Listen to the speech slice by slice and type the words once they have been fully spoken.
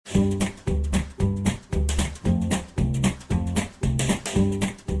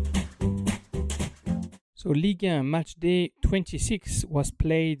So Ligue 1 match day 26 was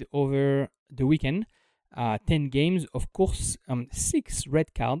played over the weekend. 10 games, of course, 6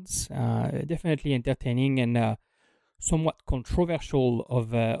 red cards. Definitely entertaining and somewhat controversial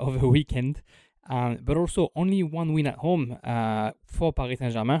of a weekend. But also only one win at home for Paris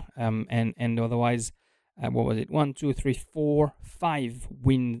Saint-Germain. And otherwise, what was it? 1, 2, 3, 4, 5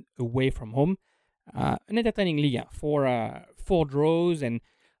 wins away from home. An entertaining Liga. Four draws, and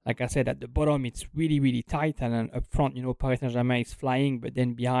like I said, at the bottom it's really, really tight, and then up front, Paris Saint-Germain is flying, but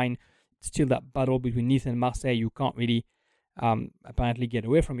then behind, still that battle between Nice and Marseille. You can't really apparently get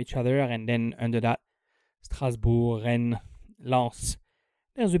away from each other, and then under that, Strasbourg, Rennes, Lens.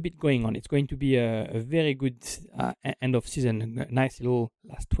 There's a bit going on. It's going to be a very good end of season. A nice little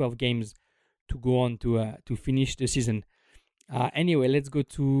last 12 games to go on to finish the season. Anyway, let's go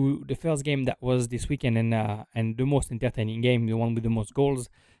to the first game that was this weekend and the most entertaining game, the one with the most goals.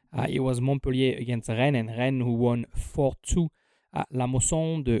 It was Montpellier against Rennes, and Rennes who won 4-2 at La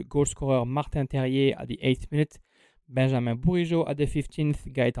Mosson. The goal scorer Martin Terrier at the 8th minute, Benjamin Bourigeaud at the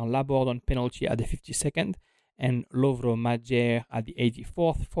 15th, Gaëtan Laborde on penalty at the 52nd, and Lovro Madjer at the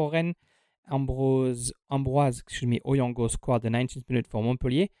 84th for Rennes. Ambroise Oyango scored the 19th minute for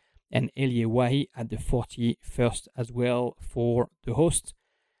Montpellier, and Elie Wahi at the 41st as well for the hosts.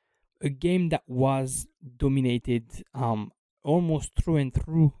 A game that was dominated almost through and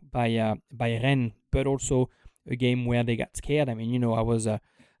through by Rennes, but also a game where they got scared. I mean, I was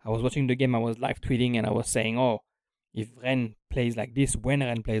watching the game, I was live tweeting, and I was saying, if Rennes plays like this, when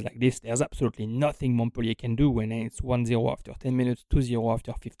Rennes plays like this, there's absolutely nothing Montpellier can do when it's 1-0 after 10 minutes, 2-0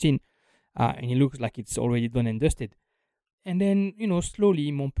 after 15, and it looks like it's already done and dusted. And then,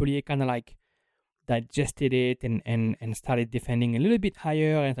 slowly Montpellier kind of like digested it and started defending a little bit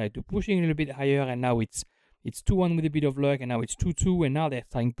higher and started pushing a little bit higher. And now it's 2-1 with a bit of luck, and now it's 2-2. And now they're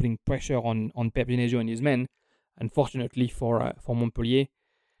starting putting pressure on Pep Genesio and his men. Unfortunately for Montpellier,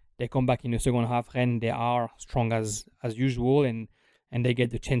 they come back in the second half. Rennes, they are strong as usual, and they get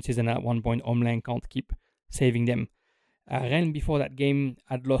the chances. And at one point, Omlin can't keep saving them. Rennes, before that game,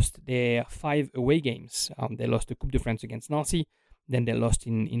 had lost their 5 away games. They lost the Coupe de France against Nancy. Then they lost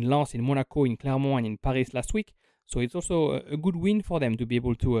in Lens, in Monaco, in Clermont, and in Paris last week. So it's also a good win for them to be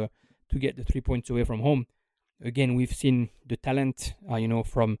able to get the 3 points away from home. Again, we've seen the talent,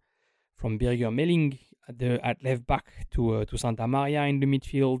 from Birger Meling at left back to Santa Maria in the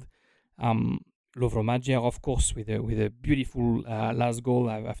midfield. Lovro Madjer, of course, with a beautiful last goal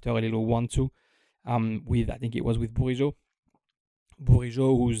after a little 1-2. I think it was with Bourigeaud,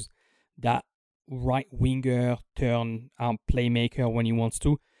 who's that right winger turn playmaker when he wants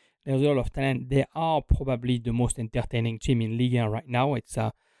to. There's a lot of talent. They are probably the most entertaining team in Ligue 1 right now. It's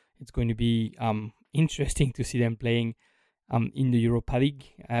going to be interesting to see them playing in the Europa League,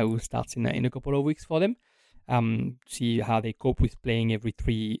 who starts in a couple of weeks for them. See how they cope with playing every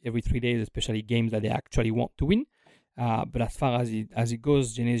three days, especially games that they actually want to win. But as far as it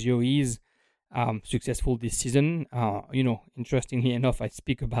goes, Genesio is successful this season. Interestingly enough, I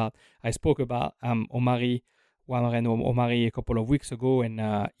spoke about Omari a couple of weeks ago,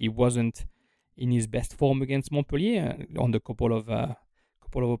 and he wasn't in his best form against Montpellier. On the couple of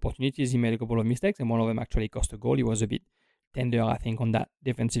opportunities, he made a couple of mistakes, and one of them actually cost a goal. He was a bit tender, I think, on that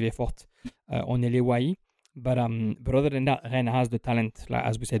defensive effort on Elie Wahi. But other than that, Rennes has the talent, like,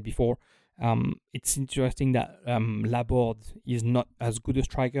 as we said before. It's interesting that Laborde is not as good a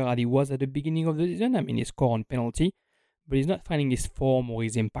striker as he was at the beginning of the season. I mean, he scored on penalty, but he's not finding his form or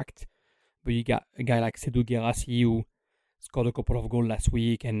his impact. But you got a guy like Sedou Guirassy who scored a couple of goals last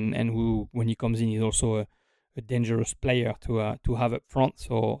week, and who, when he comes in, is also a dangerous player to have up front.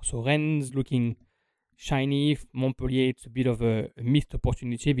 So Rennes looking shiny. Montpellier, it's a bit of a missed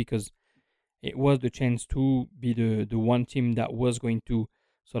opportunity, because it was the chance to be the one team that was going to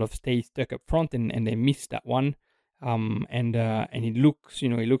sort of stay stuck up front, and they missed that one. And it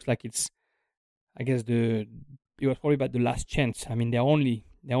looks like it's, I guess it was probably about the last chance. I mean, they're only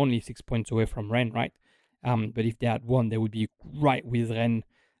 6 points away from Rennes, right? But if they had won, they would be right with Rennes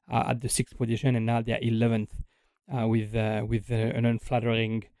at the 6th position, and now they're 11th with an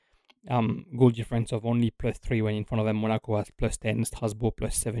unflattering goal difference of only +3, when in front of them Monaco has +10, Strasbourg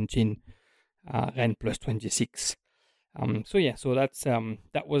 +17, Rennes +26. So that's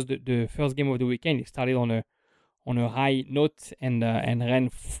that was the first game of the weekend. It started on a high note, and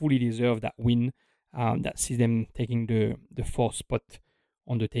Rennes fully deserved that win. That sees them taking the 4th spot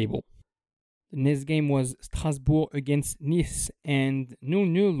on the table. The next game was Strasbourg against Nice, and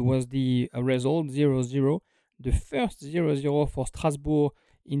 0-0 was the result, 0-0. The first 0-0 for Strasbourg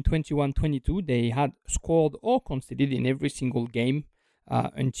in 21-22. They had scored or conceded in every single game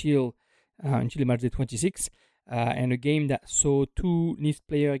until until match day 26. And a game that saw two Nice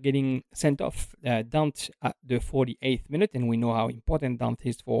players getting sent off. Dant at the 48th minute, and we know how important Dant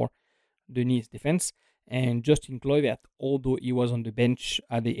is for the Nice defense. And Justin Kluivert, although he was on the bench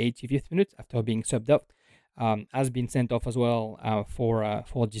at the 85th minute after being subbed up, has been sent off as well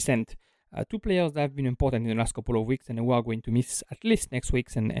for dissent. Two players that have been important in the last couple of weeks, and we are going to miss at least next week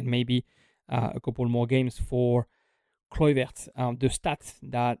and maybe a couple more games for Kluivert. The stat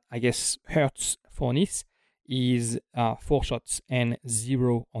that I guess hurts for Nice is 4 shots and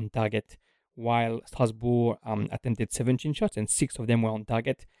 0 on target, while Strasbourg attempted 17 shots and 6 of them were on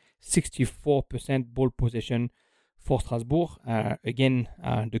target. 64% ball possession for Strasbourg. Again,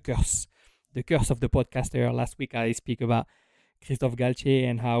 the curse of the podcaster. Last week I speak about Christophe Galtier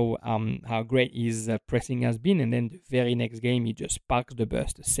and how great his pressing has been, and then the very next game he just parks the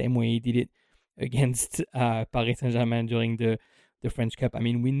bus the same way he did it against Paris Saint-Germain during the French Cup. I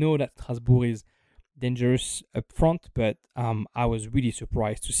mean, we know that Strasbourg is dangerous up front, but I was really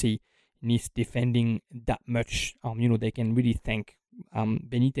surprised to see Nice defending that much. They can really thank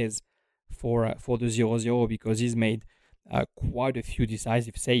Benitez for the 0-0 because he's made quite a few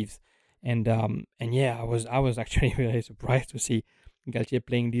decisive saves. And yeah, I was actually very surprised to see Galtier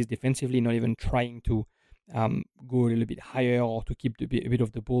playing this defensively, not even trying to go a little bit higher or to keep a bit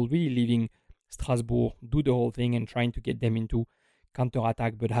of the ball, really leaving Strasbourg do the whole thing and trying to get them into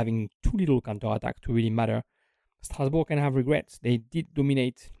counter-attack, but having too little counter-attack to really matter. Strasbourg can have regrets. They did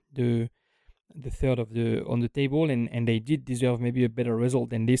dominate the third on the table, and they did deserve maybe a better result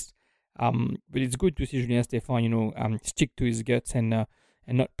than this. But it's good to see Julien Stéphan, stick to his guts and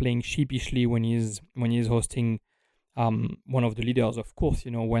not playing sheepishly when he's hosting one of the leaders. Of course,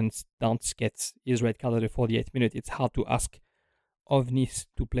 when Dant gets his red card at the 48th minute, it's hard to ask of Nice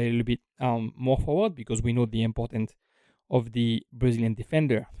to play a little bit more forward because we know the importance of the Brazilian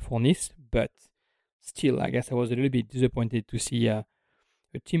defender for Nice. But still, I guess I was a little bit disappointed to see a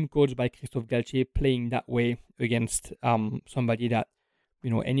team coached by Christophe Galtier playing that way against somebody that,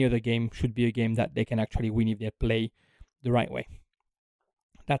 any other game should be a game that they can actually win if they play the right way.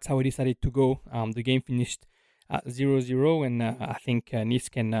 That's how I decided to go. The game finished at 0-0, and I think Nice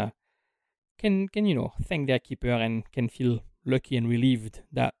can thank their keeper and can feel lucky and relieved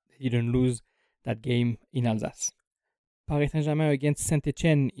that they didn't lose that game in Alsace. Paris Saint-Germain against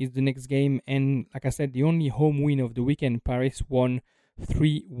Saint-Etienne is the next game, and like I said, the only home win of the weekend. Paris won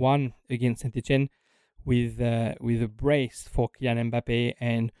 3-1 against Saint-Etienne with a brace for Kylian Mbappé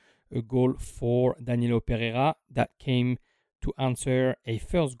and a goal for Danilo Pereira that came to answer a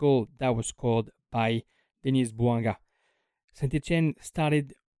first goal that was scored by Denis Bouanga. Saint-Etienne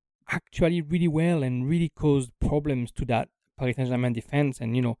started actually really well and really caused problems to that Paris Saint-Germain defense,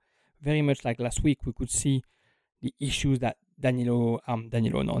 and very much like last week, we could see the issues that that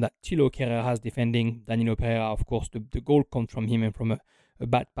Thilo Kehrer has defending Danilo Pereira. Of course, the goal comes from him and from a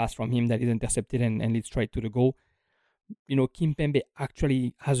bad pass from him that is intercepted and leads straight to the goal. Kimpembe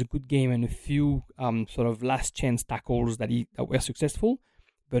actually has a good game and a few sort of last chance tackles that were successful,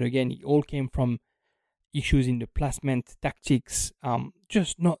 but again, it all came from issues in the placement, tactics,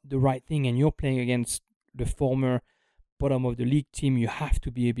 just not the right thing. And you're playing against the former bottom of the league team. You have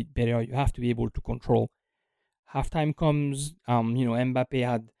to be a bit better. You have to be able to control. Halftime comes, Mbappe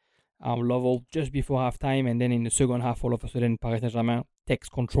had leveled just before halftime, and then in the second half, all of a sudden, Paris Saint-Germain takes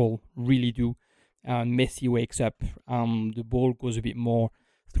control, really do. Messi wakes up, the ball goes a bit more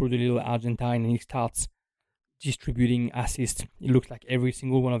through the little Argentine, and he starts distributing assists. It looks like every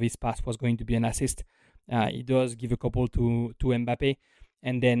single one of his passes was going to be an assist. He does give a couple to Mbappe,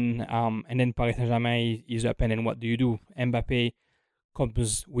 and then Paris Saint-Germain is up, and then what do? Mbappe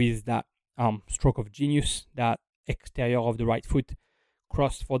comes with that stroke of genius, that exterior of the right foot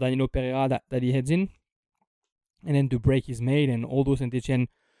cross for Danilo Pereira that he heads in, and then the break is made, and although Saint-Etienne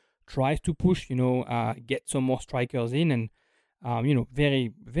tries to push, get some more strikers in, and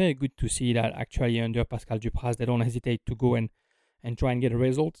very, very good to see that actually under Pascal Dupraz they don't hesitate to go and try and get a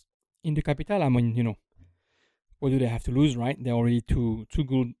result in the capital. I mean, what do they have to lose, right? They're already two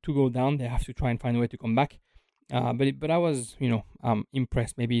go down. They have to try and find a way to come back. But I was,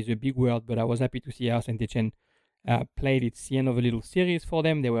 impressed. Maybe it's a big word, but I was happy to see how Saint-Etienne played. It's the end of a little series for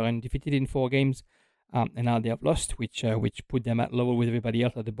them. They were undefeated in 4 games, and now they have lost, which put them at level with everybody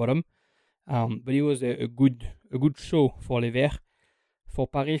else at the bottom. But it was a good show for Les Verts. For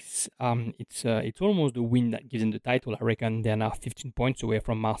Paris, it's almost the win that gives them the title. I reckon they're now 15 points away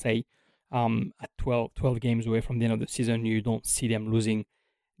from Marseille. At 12 games away from the end of the season, you don't see them losing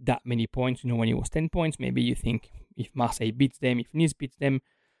that many points. When it was 10 points, maybe you think if Marseille beats them, if Nice beats them,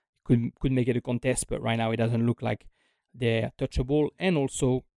 could make it a contest. But right now, it doesn't look like they're touchable. And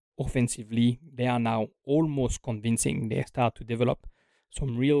also, offensively, they are now almost convincing. They start to develop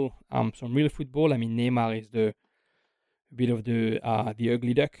some real football. I mean, Neymar is the bit of the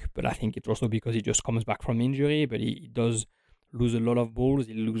ugly duck, but I think it's also because he just comes back from injury. But he does lose a lot of balls.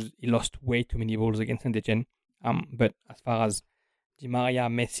 He lost way too many balls against Saint-Etienne. But as far as Di Maria,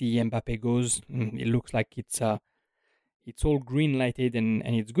 Messi, Mbappe goes, it looks like it's all green lighted, and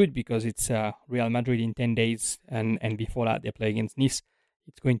it's good because it's Real Madrid in 10 days, and before that they play against Nice.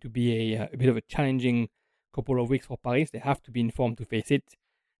 It's going to be a bit of a challenging couple of weeks for Paris. They have to be in form to face it.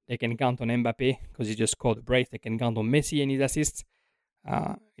 They can count on Mbappe because he just scored a brace. They can count on Messi and his assists.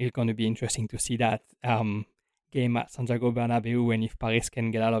 It's going to be interesting to see that game at Santiago Bernabeu, and if Paris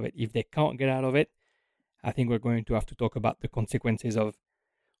can get out of it. If they can't get out of it, I think we're going to have to talk about the consequences of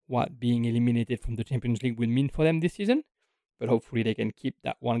what being eliminated from the Champions League will mean for them this season. But hopefully they can keep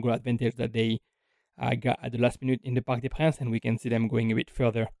that one goal advantage that they got at the last minute in the Parc des Princes, and we can see them going a bit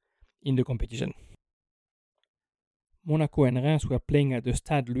further in the competition. Monaco and Reims were playing at the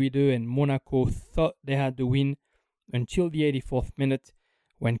Stade Louis II, and Monaco thought they had the win until the 84th minute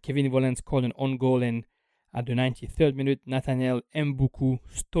when Kevin Volland scored an own goal, and at the 93rd minute, Nathaniel Mboukou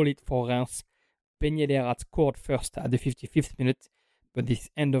stole it for Reims. Ben Yedder had scored first at the 55th minute, but this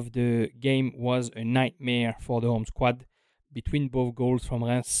end of the game was a nightmare for the home squad. Between both goals from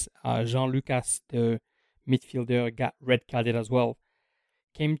Reims, Jean Lucas, the midfielder, got red carded as well.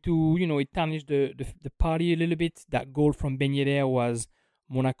 Came to, it tarnished the party a little bit. That goal from Ben Yedder was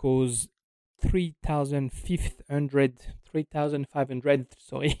Monaco's 3,500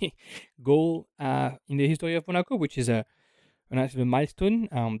 goal in the history of Monaco, which is a nice little milestone.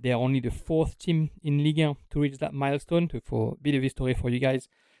 They are only the fourth team in Ligue 1 to reach that milestone. For a bit of history for you guys,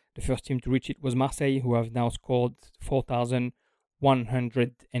 the first team to reach it was Marseille, who have now scored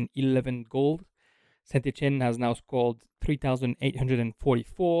 4,111 goals. Saint-Etienne has now scored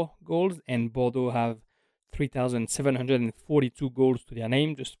 3,844 goals, and Bordeaux have 3,742 goals to their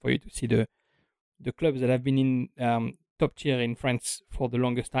name, just for you to see the clubs that have been in top tier in France for the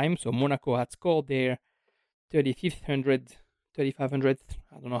longest time. So Monaco had scored their 3,500, I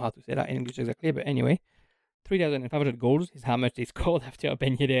don't know how to say that in English exactly, but anyway, 3,500 goals is how much they scored after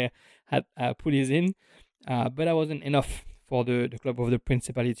Ben Yedder had put his in. But that wasn't enough for the club of the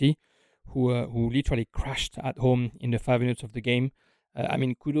Principality, who literally crashed at home in the 5 minutes of the game. I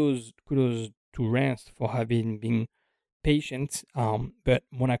mean, kudos to Reims for having been patient, but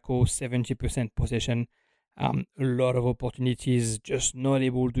Monaco 70% possession, a lot of opportunities, just not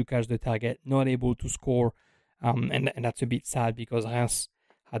able to catch the target, not able to score, and that's a bit sad because Reims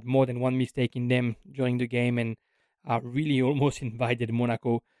had more than one mistake in them during the game, and really almost invited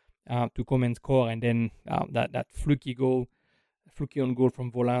Monaco to come and score, and then that fluky on goal from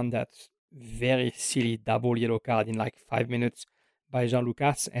Volland, that's very silly double yellow card in like 5 minutes by Jean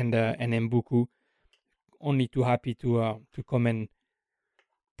Lucas and Mboukou. Only too happy to come and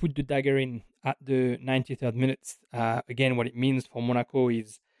put the dagger in at the 93rd minute. Again, what it means for Monaco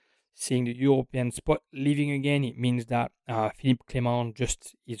is seeing the European spot leaving again. It means that Philippe Clement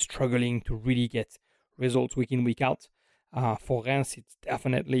just is struggling to really get results week in, week out. For Reims, it's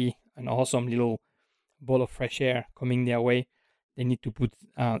definitely an awesome little ball of fresh air coming their way. They need to put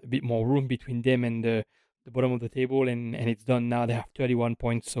a bit more room between them and the bottom of the table, and it's done now. They have 31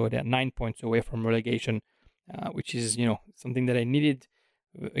 points, so they're 9 points away from relegation, which is, something that I needed.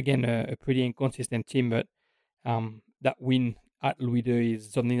 Again, a pretty inconsistent team, but that win at Louis II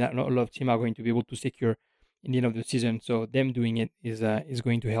is something that not a lot of teams are going to be able to secure in the end of the season. So them doing it is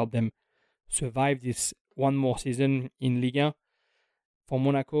going to help them survive this one more season in Ligue 1. For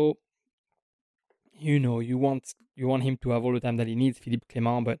Monaco, you want him to have all the time that he needs, Philippe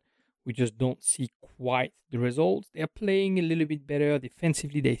Clement, but we just don't see quite the results. They're playing a little bit better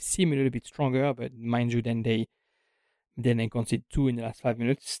defensively. They seem a little bit stronger, but mind you, then they concede 2 in the last 5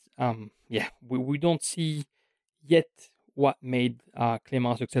 minutes. We don't see yet what made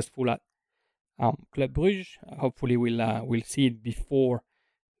Clement successful at Club Brugge. Hopefully, we'll see it before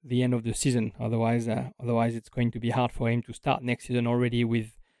the end of the season. Otherwise, it's going to be hard for him to start next season already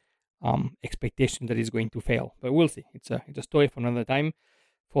with expectation that he's going to fail. But we'll see. It's a story for another time.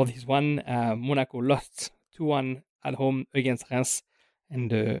 For this one, Monaco lost 2-1 at home against Reims,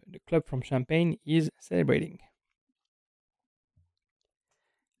 and the club from Champagne is celebrating.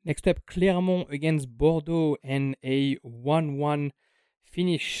 Next up, Clermont against Bordeaux, and a 1-1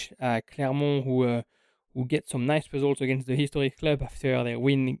 finish. Clermont, who get some nice results against the historic club after their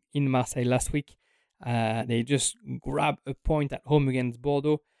win in Marseille last week. They just grab a point at home against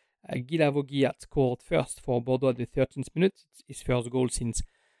Bordeaux. Guy Lavogui had scored first for Bordeaux at the 13th minute. It's his first goal since,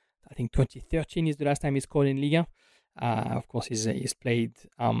 I think, 2013 is the last time he scored in Ligue 1. Of course, he's played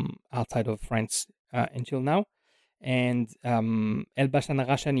outside of France until now. And Elbasan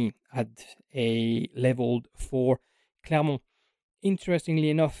Rashani had a leveled for Clermont. Interestingly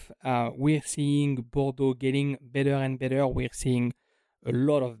enough, we're seeing Bordeaux getting better and better. We're seeing a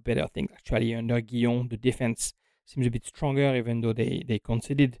lot of better things actually under Guillon. The defense seems a bit stronger, even though they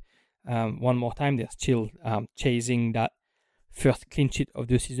conceded one more time. They're still chasing that first clean sheet of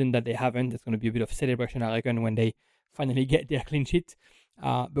the season that they haven't. There's going to be a bit of celebration, I reckon, when they finally get their clean sheet.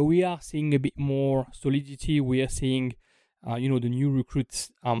 But we are seeing a bit more solidity. We are seeing, the new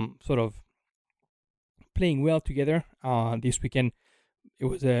recruits sort of playing well together. This weekend,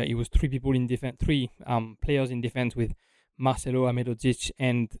 it was three people in defense, three players in defense with Marcelo, Amedodzic,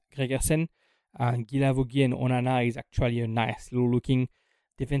 and Gregersen. Guilavogui and Onana is actually a nice little looking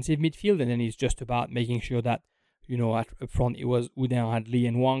defensive midfield, and then it's just about making sure that up front it was Udin, Hadley,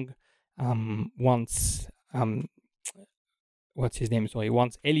 and Wang. Once what's his name? Sorry,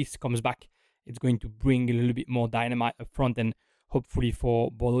 once Ellis comes back, it's going to bring a little bit more dynamite up front, and hopefully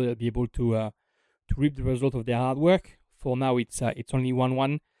for Bordeaux they'll be able to reap the result of their hard work. For now, it's only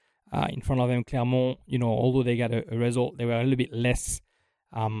 1-1 in front of them. Clermont, although they got a result, they were a little bit less,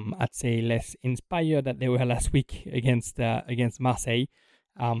 I'd say, less inspired than they were last week against Marseille.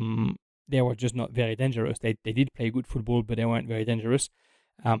 They were just not very dangerous. They did play good football, but they weren't very dangerous.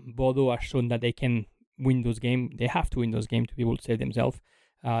 Bordeaux has shown that they can win those games. They have to win those games to be able to save themselves.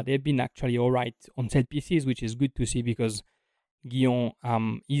 They've been actually all right on set pieces, which is good to see because Guillon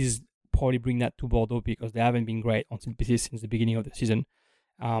is probably bring that to Bordeaux because they haven't been great on set pieces since the beginning of the season.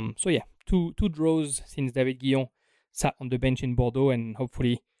 So yeah, two draws since David Guillon sat on the bench in Bordeaux, and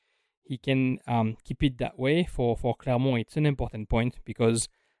hopefully he can keep it that way for Clermont. It's an important point because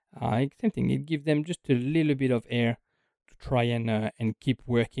same thing, it gives them just a little bit of air to try and keep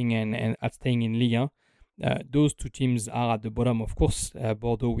working and at staying in Ligue 1. Those two teams are at the bottom, of course.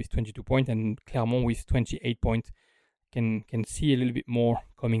 Bordeaux with 22 points and Clermont with 28 points can see a little bit more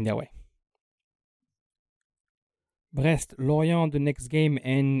coming their way. Brest-Lorient, the next game,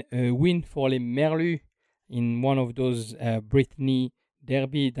 and a win for les Merlus in one of those Brittany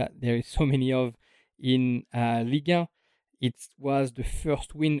derby that there is so many of in Ligue 1. It was the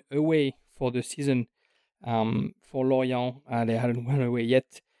first win away for the season for Lorient. They hadn't won away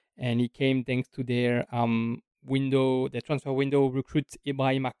yet, and it came thanks to their transfer window recruit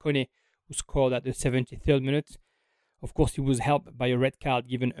Ibrahima Kone, who scored at the 73rd minute. Of course, he was helped by a red card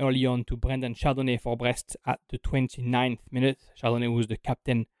given early on to Brendan Chardonnay for Brest at the 29th minute. Chardonnay was the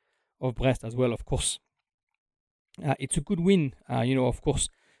captain of Brest as well, of course. It's a good win. Of course,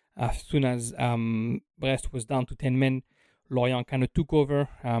 as soon as Brest was down to 10 men, Lorient kind of took over,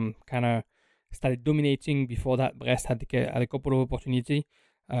 kind of started dominating. Before that, Brest had a couple of opportunities.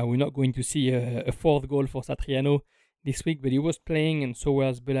 We're not going to see a fourth goal for Satriano this week, but he was playing, and so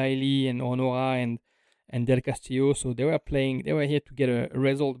was Belaïli and Honora and Del Castillo. So they were playing. They were here to get a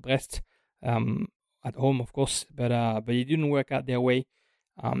result. Brest at home, of course, but it didn't work out their way.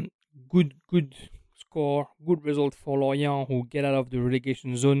 Good score, good result for Lorient, who get out of the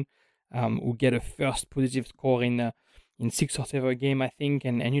relegation zone, who get a first positive score in 6 or 7 games, I think.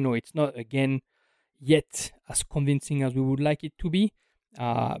 And it's not again yet as convincing as we would like it to be,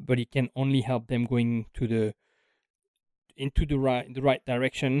 but it can only help them going into the right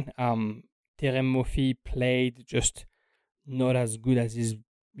direction. Terem Moffi played just not as good as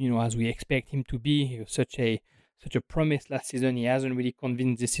as we expect him to be. He was such a promise last season. He hasn't really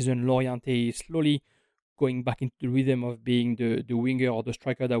convinced this season. Lorient is slowly going back into the rhythm of being the winger or the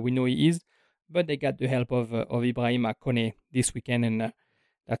striker that we know he is. But they got the help of Ibrahima Kone this weekend, and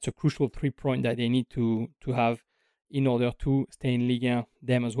that's a crucial 3 point that they need to have in order to stay in Ligue 1,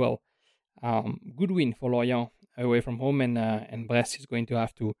 them as well. Good win for Lorient away from home, and Brest is going to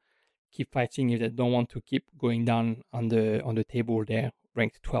have to keep fighting if they don't want to keep going down on the table. They're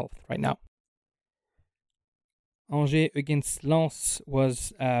ranked 12th right now. Angers against Lens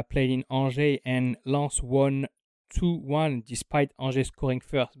was played in Angers, and Lens won 2-1 despite Angers scoring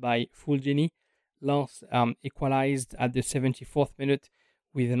first by Fulgini. Lens equalized at the 74th minute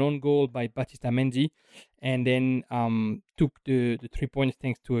with an own goal by Batista Mendy, and then took the 3 points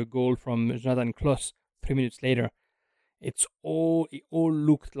thanks to a goal from Jonathan Kloss 3 minutes later. It all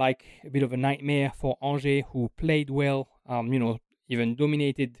looked like a bit of a nightmare for Angers, who played well, even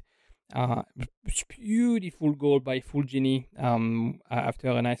dominated. Beautiful goal by Fulgini after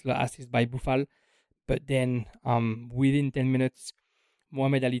a nice little assist by Boufal. But then within 10 minutes,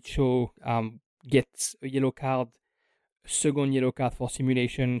 Mohamed Ali Cho gets a yellow card, a second yellow card for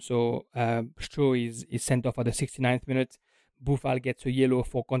simulation. So Cho is sent off at the 69th minute. Boufal gets a yellow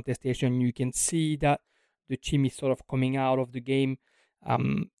for contestation. You can see that the team is sort of coming out of the game.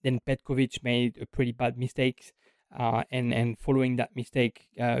 Then Petkovic made a pretty bad mistake, and following that mistake,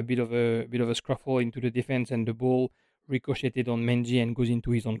 a bit of a scruffle into the defense, and the ball ricocheted on Mendy and goes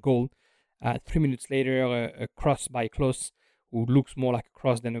into his own goal. 3 minutes later, a cross by Klose, who looks more like a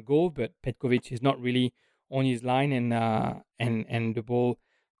cross than a goal, but Petkovic is not really on his line, and the ball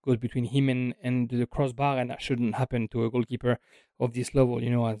goes between him and the crossbar, and that shouldn't happen to a goalkeeper of this level.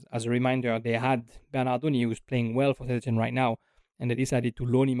 As a reminder, they had Bernardoni, who's playing well for Saint-Etienne right now, and they decided to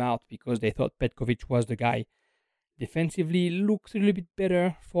loan him out because they thought Petkovic was the guy. Defensively, looks a little bit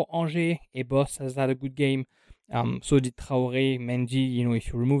better for Angers. Ebos has had a good game. So did Traoré, Mendy.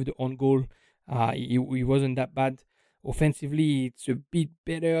 If you remove the own goal, he wasn't that bad. Offensively, it's a bit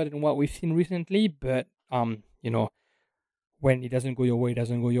better than what we've seen recently, but when it doesn't go your way, it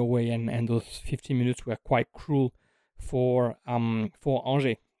doesn't go your way, and those 15 minutes were quite cruel for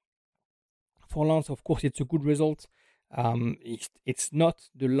Angers. For Lens, of course, it's a good result. It's not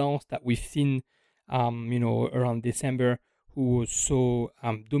the Lens that we've seen, around December, who was so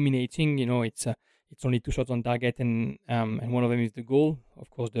dominating. It's only 2 shots on target, and one of them is the goal.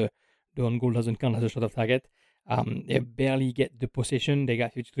 Of course, the own goal doesn't count as a shot of target. They barely get the possession. They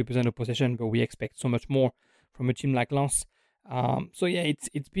got 53% of possession, but we expect so much more from a team like Lens. So yeah,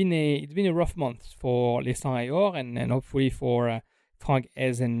 it's been a rough month for Les Saint-Ayor, and hopefully for Franck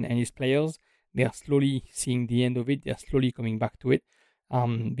Hez and his players. They are slowly seeing the end of it. They are slowly coming back to it,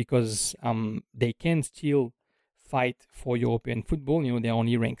 because they can still fight for European football. They're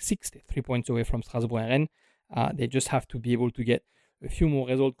only ranked 6th, 3 points away from Strasbourg and Rennes. They just have to be able to get a few more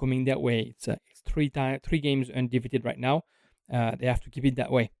results coming their way. It's 3 games undefeated right now. They have to keep it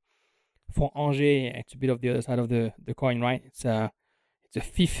that way. For Angers, it's a bit of the other side of the coin, right? It's a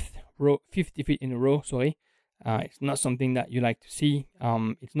fifth defeat in a row. Sorry, it's not something that you like to see.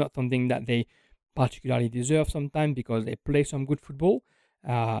 It's not something that they particularly deserve sometimes because they play some good football.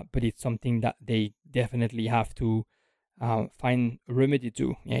 But it's something that they definitely have to find a remedy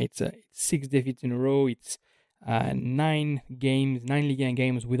to. Yeah, it's 6 defeats in a row. It's 9 Ligue 1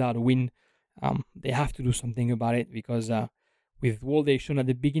 games without a win. They have to do something about it because with what they shown at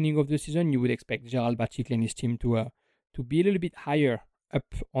the beginning of the season, you would expect Gérald Bachikl and his team to be a little bit higher up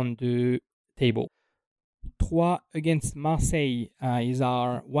on the table. Troyes against Marseille is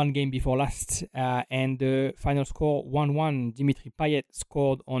our one game before last, and the final score 1-1. Dimitri Payet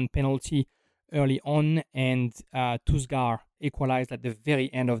scored on penalty early on, and Tousgar equalized at the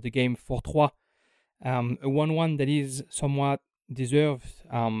very end of the game for Troyes. A 1-1 that is somewhat deserved.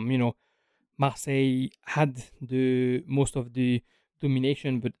 Marseille had the most of the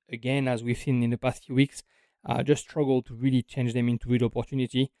domination, but again, as we've seen in the past few weeks, just struggled to really change them into real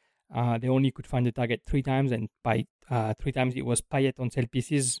opportunity. They only could find the target 3 times, and by 3 times it was Payet on set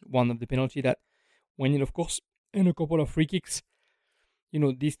pieces, one of the penalty that went in, of course, and a couple of free kicks.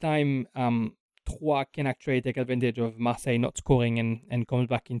 This time Troyes can actually take advantage of Marseille not scoring and comes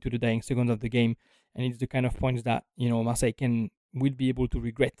back into the dying seconds of the game, and it's the kind of points that Marseille will be able to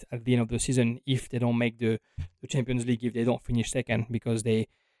regret at the end of the season if they don't make the Champions League, if they don't finish second, because they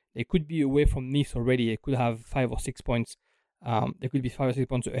could be away from Nice already. They could have 5 or 6 points. They could be 5 or 6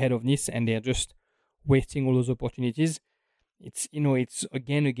 points ahead of Nice, and they're just wasting all those opportunities. It's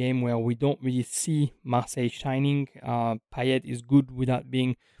again a game where we don't really see Marseille shining. Payet is good without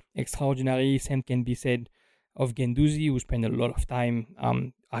being extraordinary. Same can be said of Guendouzi, who spent a lot of time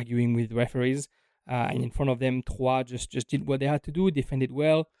arguing with referees. And in front of them, Troyes just did what they had to do, defended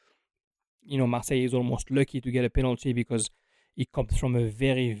well. Marseille is almost lucky to get a penalty because it comes from a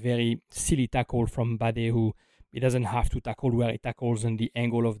very, very silly tackle from Bade, who he doesn't have to tackle where he tackles on the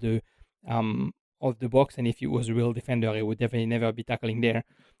angle of the box. And if he was a real defender, he would definitely never be tackling there.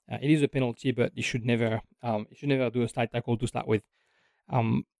 It is a penalty, but he should never do a slide tackle to start with.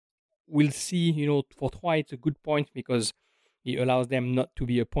 We'll see. For Troyes, it's a good point because it allows them not to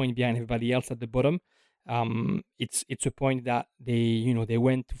be a point behind everybody else at the bottom. It's a point that they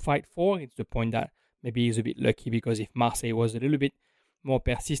went to fight for. It's the point that maybe he's a bit lucky because if Marseille was a little bit more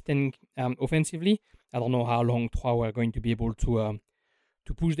persistent offensively, I don't know how long Troyes were going to be able to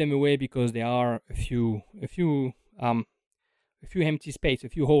push them away because there are a few empty space, a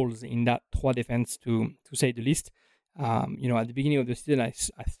few holes in that Troyes defense to say the least. At the beginning of the season, I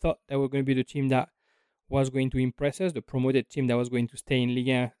thought they were going to be the team that was going to impress us, the promoted team that was going to stay in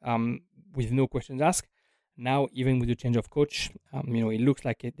Ligue 1 with no questions asked. Now, even with the change of coach, it looks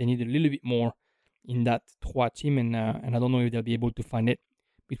like they need a little bit more in that Troyes team, and I don't know if they'll be able to find it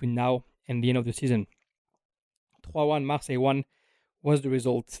between now and the end of the season. Troyes 1, Marseille 1 was the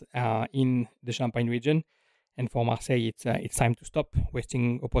result in the Champagne region, and for Marseille, it's time to stop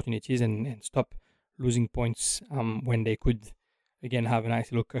wasting opportunities and stop losing points when they could, again, have a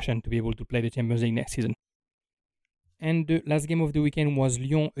nice little cushion to be able to play the Champions League next season. And the last game of the weekend was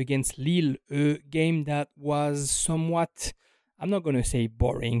Lyon against Lille, a game that was somewhat, I'm not going to say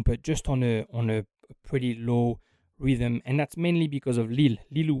boring, but just on a pretty low rhythm. And that's mainly because of Lille.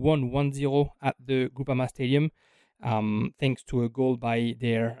 Lille won 1-0 at the Groupama Stadium, thanks to a goal by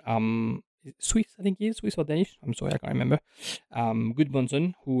their Swiss, I think he is, Swiss or Danish? I'm sorry, I can't remember.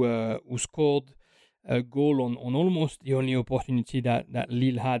 Gudmundsson, who scored a goal on almost the only opportunity that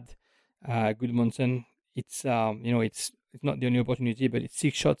Lille had. Gudmundsson, it's not the only opportunity, but it's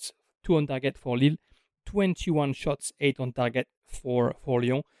 6 shots, 2 on target for Lille, 21 shots, 8 on target for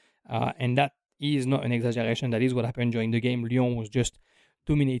Lyon, and that is not an exaggeration. That is what happened during the game. Lyon was just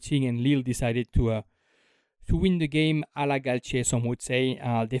dominating, and Lille decided to win the game à la Galtier, some would say,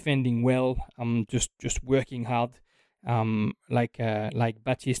 defending well, just working hard, like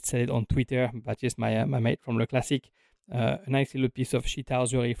Baptiste said on Twitter. Baptiste, my mate from Le Classique. A nice little piece of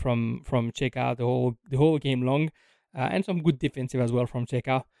shithousery from Čeka the whole game long, and some good defensive as well from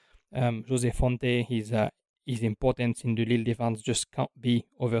Čeka. José Fonte, his importance in the Lille defense just can't be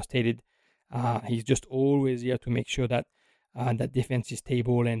overstated. He's just always here to make sure that that defense is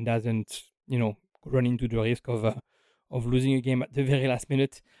stable and doesn't run into the risk of losing a game at the very last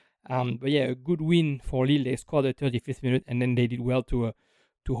minute. But yeah, a good win for Lille. They scored at 35th minute, and then they did well to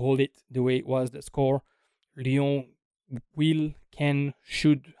hold it the way it was, the score. Lyon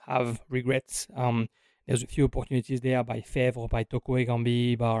should have regrets. There's a few opportunities there by Fèvre, by Toko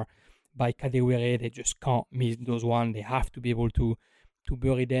Ekambi, by Kadewere. They just can't miss those one. They have to be able to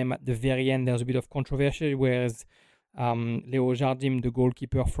bury them at the very end. There's a bit of controversy, whereas Léo Jardim, the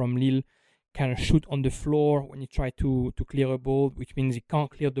goalkeeper from Lille, can shoot on the floor when he tries to clear a ball, which means he can't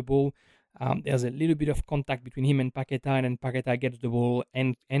clear the ball. There's a little bit of contact between him and Paqueta, and then Paqueta gets the ball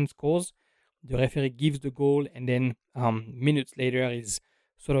and scores. The referee gives the goal, and then minutes later is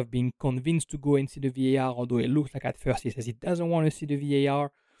sort of being convinced to go and see the VAR, although it looks like at first he says he doesn't want to see the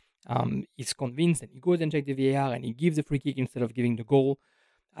VAR. He's convinced, and he goes and checks the VAR, and he gives a free kick instead of giving the goal.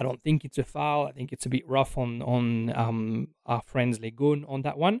 I don't think it's a foul. I think it's a bit rough on our friends Legon on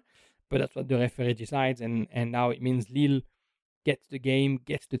that one, but that's what the referee decides, and now it means Lille gets the game,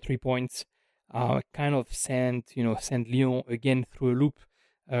 gets the 3 points, kind of sent Lyon again through a loop.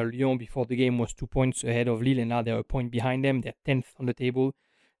 Lyon before the game was 2 points ahead of Lille, and now they're a point behind them. They're 10th on the table.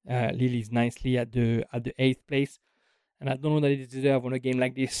 Lille is nicely at the 8th place, and I don't know that it deserves on a game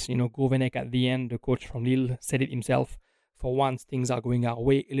like this. Gourvenec at the end, the coach from Lille, said it himself. For once, things are going our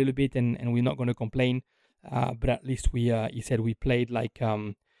way a little bit, and we're not going to complain. But at least he said we played like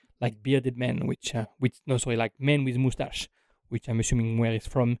bearded men, like men with mustache, which I'm assuming where it's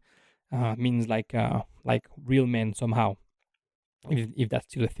from, means like real men somehow. If that's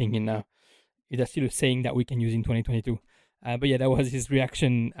still a thing if that's still a saying that we can use in 2022. But yeah, that was his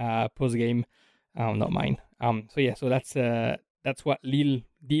reaction post game, not mine. So that's what Lille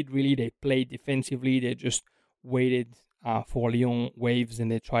did. Really, they played defensively. They just waited for Lyon waves,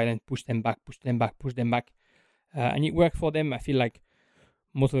 and they tried and push them back, and it worked for them. I feel like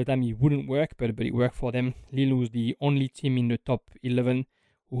most of the time it wouldn't work, but it worked for them. Lille was the only team in the top 11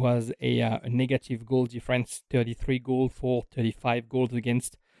 who has a negative goal difference, 33 goals for 35 goals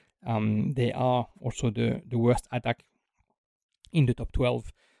against. They are also the worst attack in the top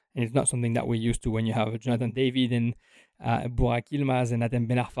 12, and it's not something that we're used to when you have Jonathan David and Burak Yilmaz and Adem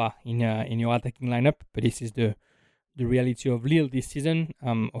Ben Arfa in your attacking lineup. But this is the reality of Lille this season.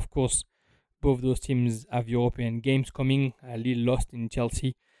 Of course, both those teams have European games coming. Lille lost in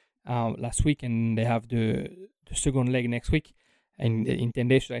Chelsea last week, and they have the second leg next week. And in 10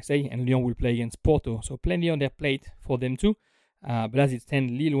 days, should I say, and Lyon will play against Porto. So plenty on their plate for them too. But as it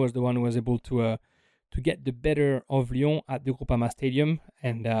stands, Lille was the one who was able to get the better of Lyon at the Groupama Stadium.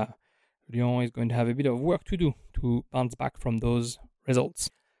 And Lyon is going to have a bit of work to do to bounce back from those results.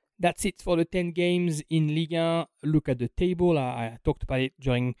 That's it for the 10 games in Ligue 1. Look at the table. I talked about it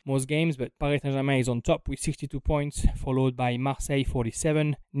during most games, but Paris Saint-Germain is on top with 62 points, followed by Marseille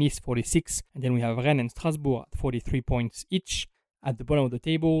 47, Nice 46, and then we have Rennes and Strasbourg at 43 points each. At the bottom of the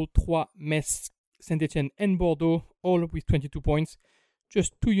table, Troyes, Metz, Saint-Etienne and Bordeaux, all with 22 points,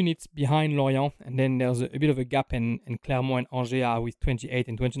 just 2 units behind Lorient. And then there's a bit of a gap, and Clermont and Angers are with 28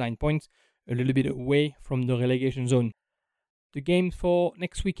 and 29 points, a little bit away from the relegation zone. The games for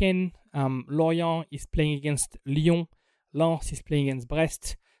next weekend, Lorient is playing against Lyon, Lens is playing against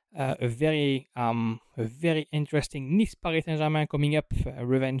Brest, a very interesting Nice Paris Saint-Germain coming up, a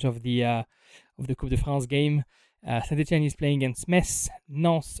revenge of the Coupe de France game. Saint-Etienne is playing against Metz,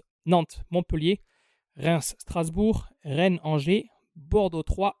 Nantes, Montpellier, Reims, Strasbourg, Rennes, Angers, Bordeaux,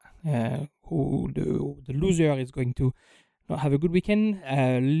 Troyes, who the loser is going to not have a good weekend.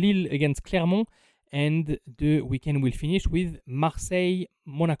 Lille against Clermont, and the weekend will finish with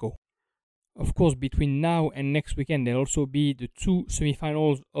Marseille-Monaco. Of course, between now and next weekend, there'll also be the 2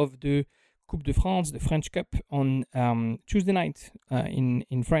 semi-finals of the Coupe de France, the French Cup, on Tuesday night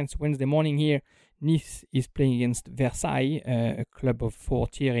in France. Wednesday morning here, Nice is playing against Versailles, a club of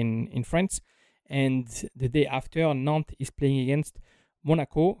 4th tier in France. And the day after, Nantes is playing against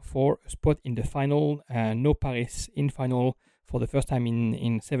Monaco for a spot in the final. No Paris in final for the first time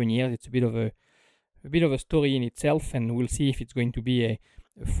in 7 years. It's a bit of a story in itself, and we'll see if it's going to be a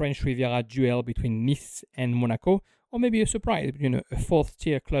French Riviera duel between Nice and Monaco, or maybe a surprise. A 4th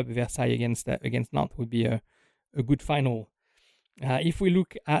tier club, Versailles against Nantes, would be a good final. If we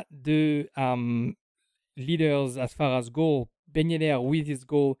look at the leaders as far as goal, Ben Yedder with his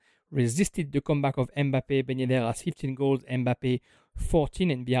goal resisted the comeback of Mbappé. Ben Yedder has 15 goals, Mbappé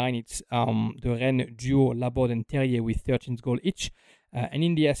 14, and behind it's the Rennes duo Laborde and Terrier with 13 goals each. And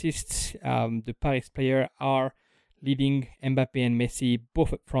in the assists, the Paris players are leading Mbappé and Messi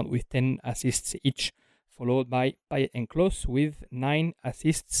both up front with 10 assists each, followed by Payet and Klose with 9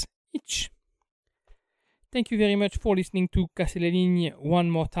 assists each. Thank you very much for listening to Casser les Lignes one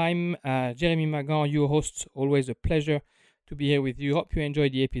more time. Jérémy Magan, your host. Always a pleasure to be here with you. Hope you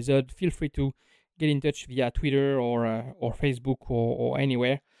enjoyed the episode. Feel free to get in touch via Twitter or Facebook or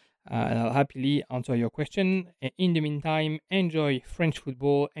anywhere. And I'll happily answer your question. In the meantime, enjoy French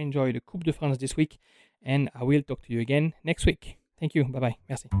football. Enjoy the Coupe de France this week. And I will talk to you again next week. Thank you. Bye-bye.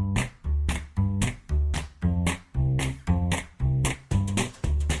 Merci.